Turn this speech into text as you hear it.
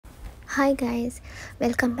Hi guys,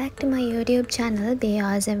 welcome back to my YouTube channel Be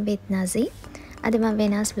Awesome with Nazee. අද මම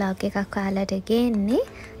වෙනස් vlog එකක් ඔයාලට ගෙන්නේ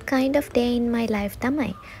kind of day in my life තමයි.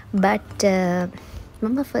 But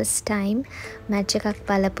මම first time match එකක්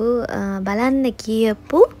බලන්න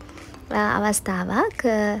ගියපු අවස්ථාවක්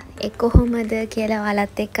ඒ කොහොමද කියලා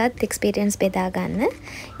ඔයාලත් එක්කත් experience බෙදා ගන්න.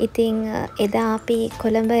 ඉතින් එදා අපි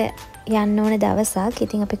කොළඹ යන්න ඕන දවසක්.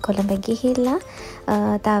 ඉතින් අපි කොළඹ ගිහිල්ලා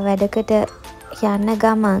තා වැඩකට යන්න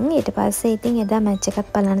ගමන් ඊට පස්සේ ඉතින් එදා මැච් එකක්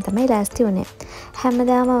බලන්න තමයි ලෑස්ති වුණේ.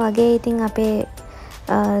 හැමදාම වගේ ඉතින් අපේ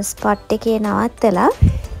ස්පොට් එකේ නවත්තලා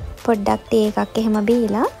පොඩ්ඩක් ටී එකක් එහෙම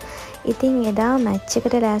බීලා ඉතින් එදා මැච්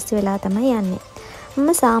එකට ලෑස්ති වෙලා තමයි යන්නේ. මම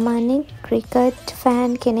සාමාන්‍යයෙන් ක්‍රිකට්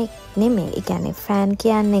ෆෑන් කෙනෙක් නෙමෙයි. ඒ කියන්නේ ෆෑන්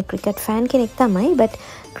කියන්නේ ක්‍රිකට් ෆෑන් කෙනෙක් තමයි. but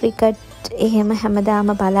ක්‍රිකට් එහෙම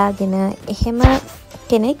හැමදාම බලාගෙන එහෙම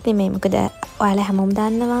කෙනෙක් නෙමෙයි. මොකද ඔයාලා හැමෝම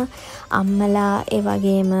දන්නවා අම්මලා ඒ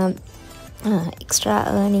වගේම extra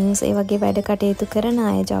earnings ඒ වගේ වැඩ කටයුතු කරන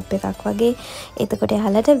අය ජොබ් එකක් වගේ. එතකොට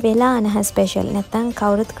එහලට වෙලා නැහැ ස්පෙෂල්. නැත්තම්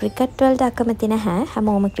කවුරුත් ක්‍රිකට් වලට අකමැති නැහැ.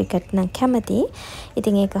 හැමෝම ක්‍රිකට් නම් කැමති.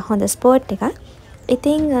 ඉතින් ඒක හොඳ ස්පෝර්ට් එකක්.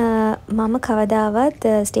 ඉතින් මම කවදාවත්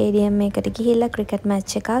ස්ටේඩියම් එකට ගිහිල්ලා ක්‍රිකට්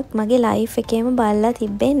මැච් එකක් මගේ ලයිෆ් එකේම බලලා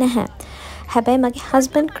තිබ්බේ නැහැ. හැබැයි මගේ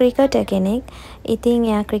හස්බන්ඩ් ක්‍රිකටර් කෙනෙක්. ඉතින්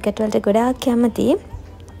එයා ක්‍රිකට් වලට ගොඩාක් කැමති.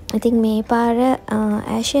 ඉතින් මේ පාර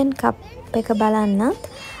ඇෂියන් කප් එක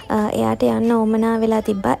බලන්නත් එයාට යන්න ඕමනා වෙලා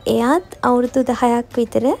තිබ්බා. එයාත් අවුරුදු 10ක්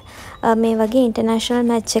විතර මේ වගේ ඉන්ටර්නැෂනල්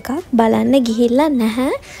මැච් එකක් බලන්න ගිහිල්ලා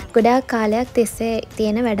නැහැ. ගොඩාක් කාලයක් තිස්සේ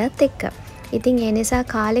තියෙන වැඩත් එක්ක. ඉතින් ඒ නිසා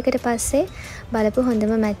කාලෙකට පස්සේ බලපු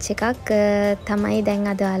හොඳම මැච් එකක් තමයි දැන්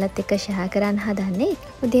අද ඔයාලත් එක්ක ෂෙයා කරන්න හදන්නේ.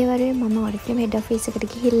 උදේවරුේ මම ඔරිෆ්ලේම් හෙඩ් ඔෆිස් එකට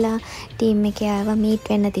ගිහිල්ලා ටීම් එකේ ආව මීට්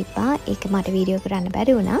වෙන්න තිබ්බා. ඒක මට වීඩියෝ කරන්න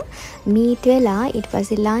බැරි වුණා. මීට් වෙලා ඊට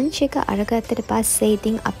පස්සේ ලන්ච් එක අරගත්තට පස්සේ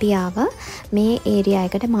ඉතින් අපි ආවා මේ ඒරියා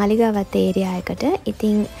එකට, මාලිගාවත් ඒරියා එකට.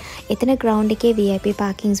 ඉතින් එතන ග්‍රවුන්ඩ් එකේ VIP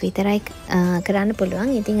පාකින්ග්ස් විතරයි කරන්න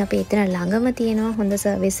පුළුවන්. ඉතින් අපි එතන ළඟම තියෙනවා හොඳ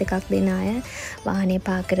සර්විස් එකක් දෙන අය. වාහනේ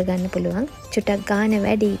පාක් කරගන්න පුළුවන්. චුට්ටක් ගාන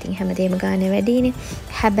වැඩි. ඉතින් හැමදේම ගාන වැඩිනේ.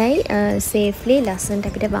 හැබැයි සේෆ්ලි ලස්සනට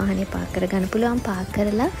අපිට වාහනේ පාක් කරගන්න පුළුවන්. පාක්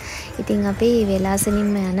කරලා ඉතින් අපි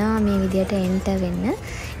වෙලාසනින්ම යනවා මේ විදියට එන්ටර් වෙන්න.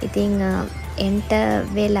 ඉතින් එන්ටර්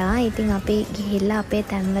වෙලා ඉතින් අපි ගිහිල්ලා අපේ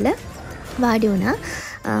තැන්වල වාඩි වුණා.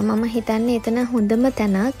 මම හිතන්නේ එතන හොඳම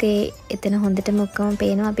තැනක්. එතන හොඳටම ඔක්කොම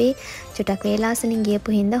පේනවා. අපි චුට්ටක් වේලාසනින්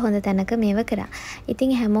ගියපු හින්දා හොඳ තැනක මේව කරා.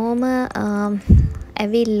 ඉතින් හැමෝම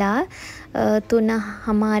ඇවිල්ලා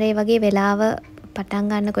 3:00 වගේ වෙලාව පටන්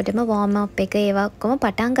ගන්නකොටම වෝම් අප් එක ඒවා ඔක්කොම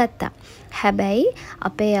පටන් ගත්තා. හැබැයි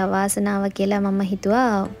අපේ අවාසනාව කියලා මම හිතුවා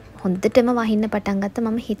හොඳටම වහින්න පටන් ගත්තා.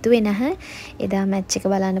 මම හිතුවේ නැහැ එදා මැච් එක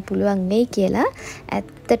බලන්න පුළුවන් වෙයි කියලා.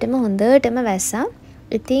 ඇත්තටම හොඳටම වැස්සා.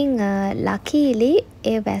 ඉතින් ලකීලි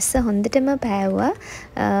ඒ වැස්ස හොඳටම පෑවුවා.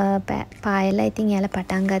 පායලා ඉතින් යාලා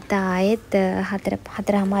පටන් ගත්තා ආයෙත් 4:00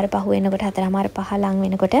 පහ වෙනකොට 4:00 පහ ලං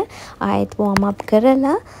වෙනකොට ආයෙත් වෝම් අප්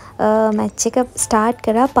කරලා මැච් එක ස්ටාර්ට්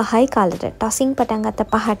කරා 5යි කාලෙට. ටොසින් පටන්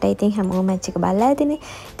ගත්තා 5ට. ඉතින් හැමෝම මැච් එක බලලා ඇතිනේ.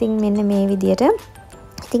 ඉතින් මෙන්න මේ විදියට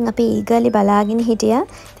ඉතින් අපි ඊගලි බලාගෙන හිටියා.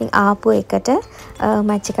 ඉතින් ආපු එකට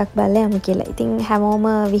මැච් එකක් බලලා යමු කියලා. ඉතින් හැමෝම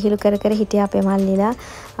විහිළු කර කර හිටියා අපේ මල්ලිලා.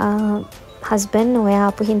 හස්බන්ඩ් ඔයා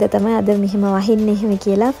ආපු හින්දා තමයි අද මෙහෙම වහින්නේ එහෙම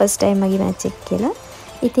කියලා ෆස්ට් ටයිම් මගේ මැච් එක කියලා.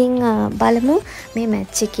 ඉතින් බලමු මේ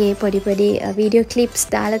මැච් එකේ පොඩි වීඩියෝ ක්ලිප්ස්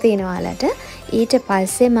දාලා තියෙනවා ඔයාලට. ඊට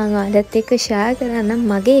පස්සේ මම ඔයාලත් එක්ක ෂෙයා කරන්නම්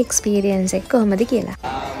මගේ එක්ස්පීරියන්ස් එක කොහොමද කියලා.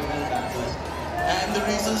 And the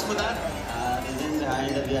reasons for that? Reasons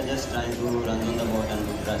behind that we are just trying to run on the boat and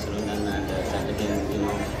do grassroots and Saturday,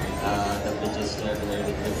 the pitch is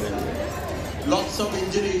very different. Lots of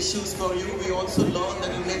injury issues for you. We also learned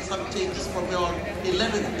that you made some changes from your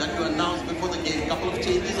 11 that you announced before the game. Couple of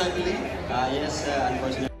changes, I believe. Yes,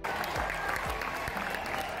 unfortunately.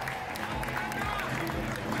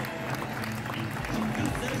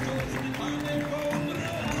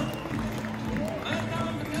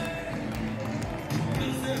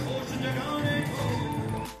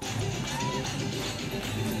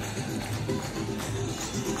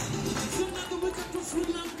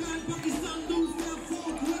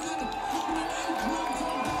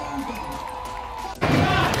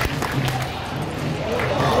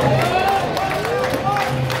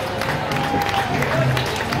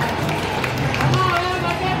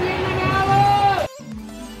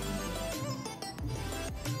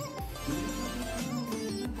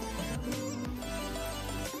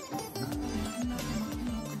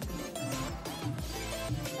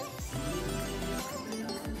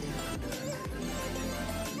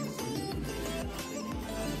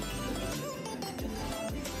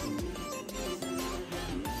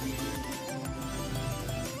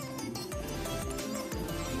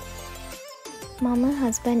 මම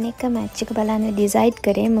husband එක්ක match එක බලන්න decide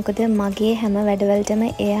කරේ මොකද මගේ හැම වැඩවලටම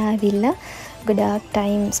එයා ඇවිල්ලා ගොඩාක්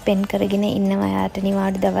ටයිම් ස්පෙන්ඩ් කරගෙන ඉන්නවා. යාට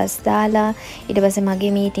නිවාඩු දවස් දාලා ඊට පස්සේ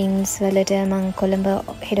මගේ මීටින්ග්ස් වලට මම කොළඹ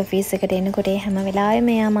හෙඩ් ඔෆිස් එකට එනකොට හැම වෙලාවෙම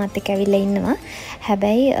එයා මාත් එක්ක ඇවිල්ලා ඉන්නවා.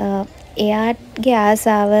 හැබැයි එයාගේ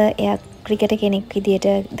ආසාව එයා ක්‍රිකට් කෙනෙක්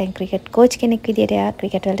විදියට දැන් ක්‍රිකට් කෝච් කෙනෙක් විදියට එයා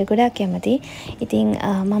ක්‍රිකට් වලට ගොඩාක් කැමතියි. ඉතින්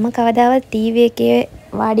මම කවදාවත් ටීවී එකේ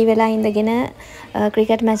වාඩි වෙලා ඉඳගෙන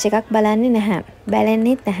ක්‍රිකට් මැච් එකක් බලන්නේ නැහැ.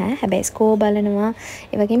 බැලෙන්නෙත් නැහැ. හැබැයි ස්කෝර් බලනවා.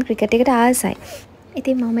 ඒ වගේම ක්‍රිකට් එකට ආසයි.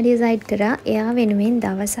 ඉතින් මම ඩිසයිඩ් කරා එයා වෙනුවෙන්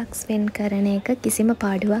දවසක් ස්පෙන්ඩ් කරන එක කිසිම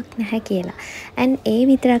පාඩුවක් නැහැ කියලා. and ඒ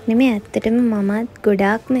විතරක් නෙමෙයි ඇත්තටම මමත්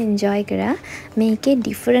ගොඩාක්ම එන්ජොයි කරා. මේකේ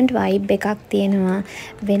ඩිෆරන්ට් වයිබ් එකක් තියෙනවා.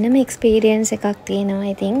 වෙනම එක්ස්පීරියන්ස් එකක්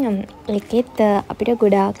තියෙනවා. ඉතින් ඒකෙත් අපිට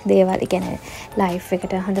ගොඩාක් දේවල්, ඒ කියන්නේ ලයිෆ්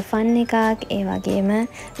එකට හොඳ ෆන් එකක්, ඒ වගේම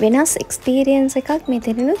වෙනස් එක්ස්පීරියන්ස් එකක්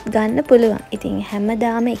මෙතනනුත් ගන්න පුළුවන්. ඉතින්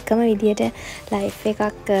හැමදාම එකම විදියට ලයිෆ්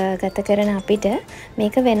එකක් ගත කරන අපිට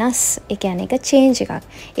මේක වෙනස්, ඒ කියන්නේ එක චේන්ජ් එකක්.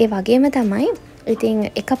 ඒ වගේම තමයි ඉතින්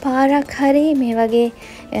එක පාරක් හරි මේ වගේ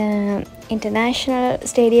ඉන්ටර්නේෂනල්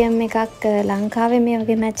ස්ටේඩියම් එකක් ලංකාවේ මේ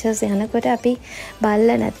වගේ මැචස් යනකොට අපි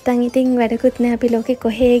බල්ලා නැත්තම් ඉතින් වැඩකුත් නැහැ, අපි ලෝකෙ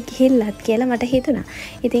කොහේ ගිහිල්ලත් කියලා මට හිතුණා.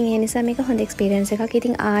 ඉතින් ඒ නිසා මේක හොඳ එක්ස්පීරියන්ස් එකක්.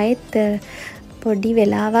 ඉතින් ආයෙත් පොඩි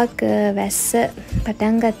වෙලාවක් වැස්ස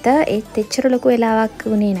පටන් ගත්තා. ඒත් එච්චර ලොකු වෙලාවක්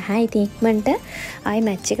වුණේ නැහැ. ඉතින් ඉක්මනට ආයෙ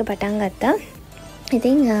මැච් එක පටන් ගත්තා.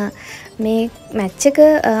 ඉතින් මේ මැච් එක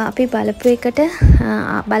අපි බලපු එකට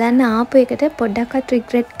බලන්න ආපු එකට පොඩ්ඩක්වත්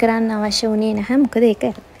රිග්‍රෙට් කරන්න අවශ්‍ය වුණේ නැහැ. මොකද ඒක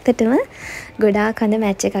ඇත්තටම ගොඩාක් හොඳ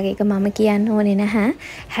මැච් එකක්. ඒක මම කියන්න ඕනේ නැහැ.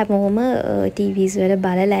 හැමෝම ටීවීස් වල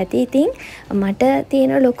බලලා ඇති. ඉතින් මට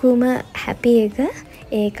තියෙන ලොකුම හැපි එක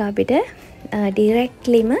ඒක අපිට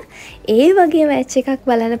ඩිරෙක්ට්ලිම ඒ වගේ මැච් එකක්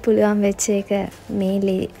බලන්න පුළුවන් වෙච්ච එක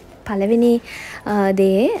මේ පළවෙනි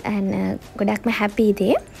දේ and ගොඩක්ම හැපි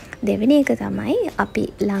දේ. දෙවෙනි එක තමයි අපි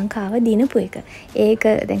ලංකාව දිනපු එක. ඒක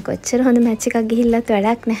දැන් කොච්චර හොඳ මැච් එකක් ගිහිල්ලත්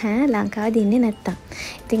වැඩක් නැහැ ලංකාව දින්නේ නැත්තම්.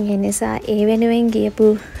 ඉතින් ඒ නිසා ඒ වෙනුවෙන්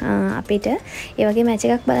ගියපු අපිට ඒ වගේ මැච්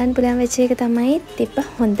එකක් බලන්න පුළුවන් වෙච්ච එක තමයි තිබ්බ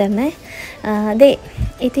හොඳම දේ.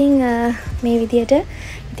 ඉතින් මේ විදියට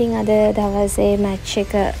ඉතින් අද දවසේ මැච්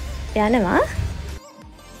එක යනවා.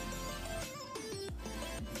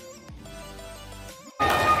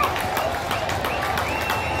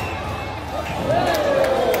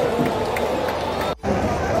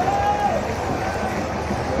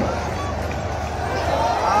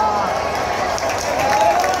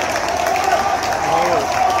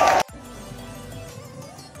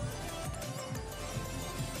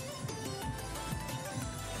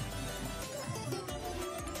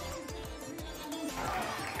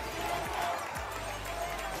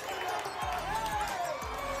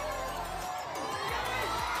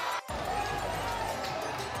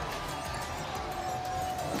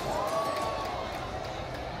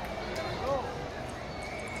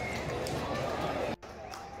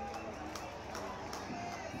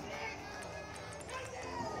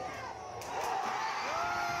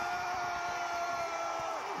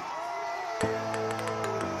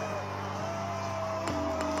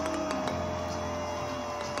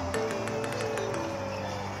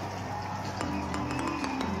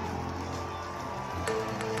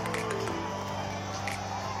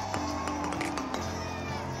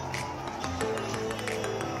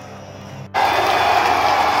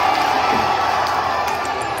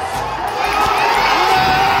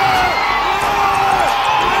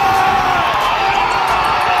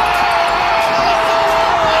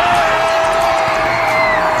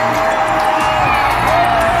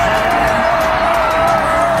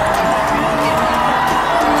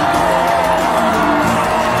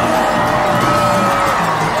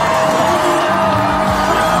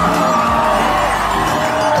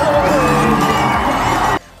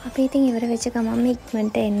 ඉතින් ඉවර වෙච්ච ගමන්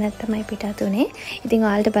ඉක්මනට එන්න තමයි පිටත් උනේ. ඉතින්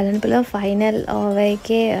ඔයාලට බලන්න පුළුවන් ෆයිනල් ඕවර්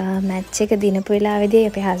එකේ මැච් එක දිනපු වෙලාවේදී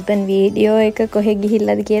අපේ හස්බන්ඩ් වීඩියෝ එක කොහෙ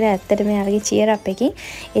ගිහිල්ලාද කියලා ඇත්තටම යාගේ චියර් අප් එකකින්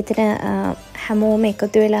එතන හැමෝම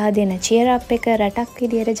එකතු වෙලා දෙන චියර් අප් එක රටක්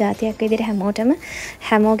විදියට ජාතියක් විදියට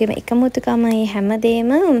හැමෝගෙම එකමුතුකම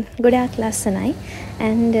හැමදේම ගොඩාක් ලස්සනයි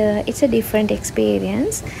and it's a different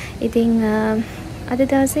experience. ඉතින් අද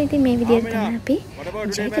දවසේ ඉතින් මේ විදියට තමයි අපි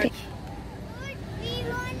enjoy කරේ.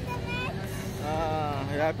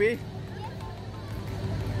 Happy?